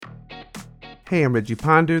Hey, I'm Reggie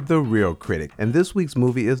Ponder, the Real Critic, and this week's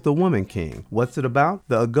movie is The Woman King. What's it about?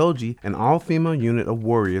 The Agoji, an all-female unit of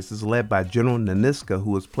warriors, is led by General Naniska,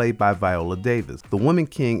 who is played by Viola Davis. The Woman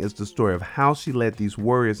King is the story of how she led these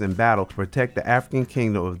warriors in battle to protect the African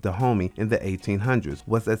kingdom of Dahomey in the 1800s.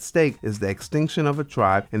 What's at stake is the extinction of a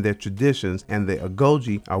tribe and their traditions, and the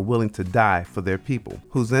Agoji are willing to die for their people.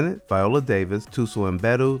 Who's in it? Viola Davis, Tuso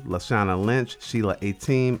Mbedu, Lashana Lynch, Sheila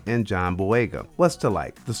Ateem, and John Boyega. What's to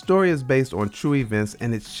like? The story is based on true events,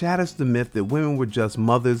 and it shatters the myth that women were just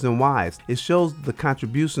mothers and wives. It shows the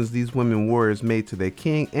contributions these women warriors made to their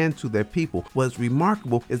king and to their people. What's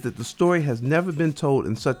remarkable is that the story has never been told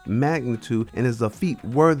in such magnitude and is a feat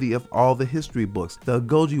worthy of all the history books. The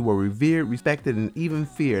Agoji were revered, respected, and even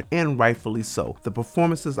feared, and rightfully so. The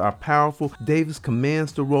performances are powerful. Davis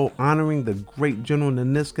commands the role, honoring the great General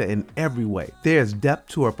Naniska in every way. There is depth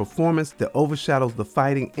to her performance that overshadows the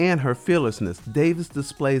fighting and her fearlessness. Davis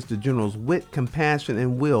displays the general's wit, compassion,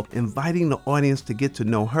 and will, inviting the audience to get to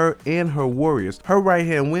know her and her warriors. Her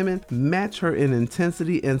right-hand women match her in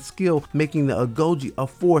intensity and skill, making the Agoji a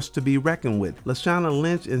force to be reckoned with. Lashana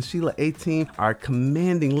Lynch and Sheila Ateem are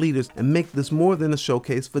commanding leaders and make this more than a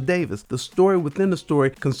showcase for Davis. The story within the story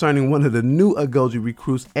concerning one of the new Agoji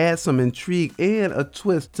recruits adds some intrigue and a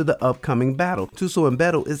twist to the upcoming battle. Tuso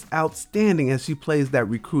Mbedu is outstanding as she plays that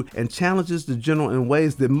recruit and challenges the general in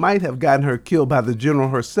ways that might have gotten her killed by the general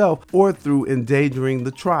herself or through endangering the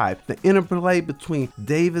tribe. The interplay between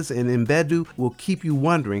Davis and Mbedu will keep you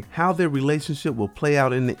wondering how their relationship will play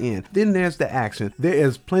out in the end. Then there's the action. There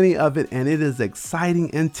is plenty of it, and it is exciting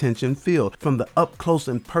and tension-filled. From the up-close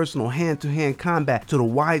and personal hand-to-hand combat to the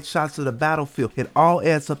wide shots of the battlefield, it all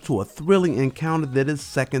adds up to a thrilling encounter that is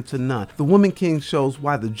second to none. The Woman King shows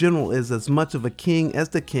why the general is as much of a king as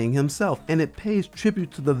the king himself, and it pays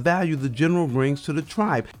tribute to the value the general brings to the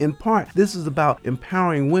tribe. In part, this is about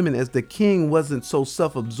empowering women, as the king wasn't so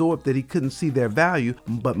self-absorbed that he couldn't see their value,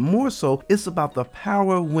 but more so, it's about the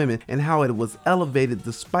power of women and how it was elevated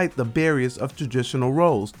despite the barriers of traditional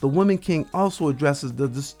roles. The Woman King also addresses the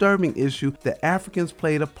disturbing issue that Africans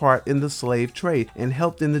played a part in the slave trade and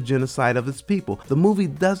helped in the genocide of its people. The movie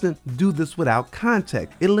doesn't do this without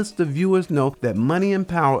context. It lets the viewers know that money and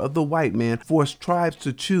power of the white man forced tribes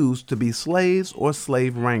to choose to be slaves or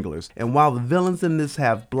slave wranglers. And while the villains in this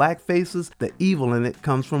have black faces, the evil in it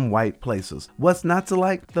comes from white places. What's not to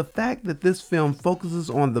like? The fact that this film focuses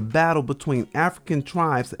on the battle between African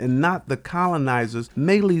tribes and not the colonizers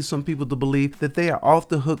may lead some people to believe that they are off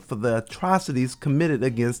the hook for the atrocities committed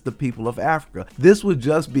against the people of Africa. This would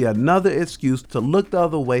just be another excuse to look the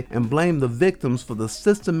other way and blame the victims for the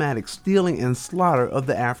systematic stealing and slaughter of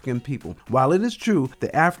the African people. While it is true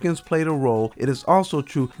the Africans played a role, it is also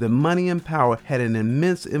true that money and power had an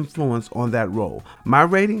immense influence on that role. My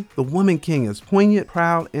rating? The Woman King is poignant,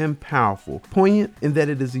 proud, and powerful. Poignant in that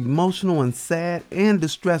it is emotional and sad and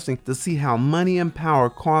distressing to see how money and power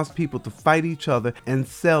caused people to fight each other and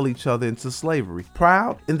sell each other into slavery.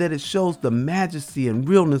 Proud in that it shows the majesty and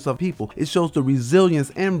realness of people. It shows the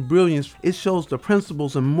resilience and brilliance. It shows the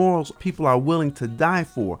principles and morals people are willing to die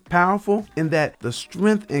for. Powerful in that the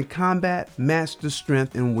strength in combat matched the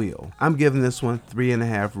strength in will. I'm giving this one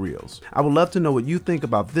 3.5 reels. I would love to know what you think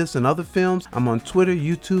about this and other films. I'm on Twitter,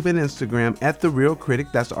 YouTube, and Instagram at The Real Critic.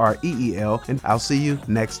 That's REEL, and I'll see you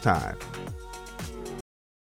next time.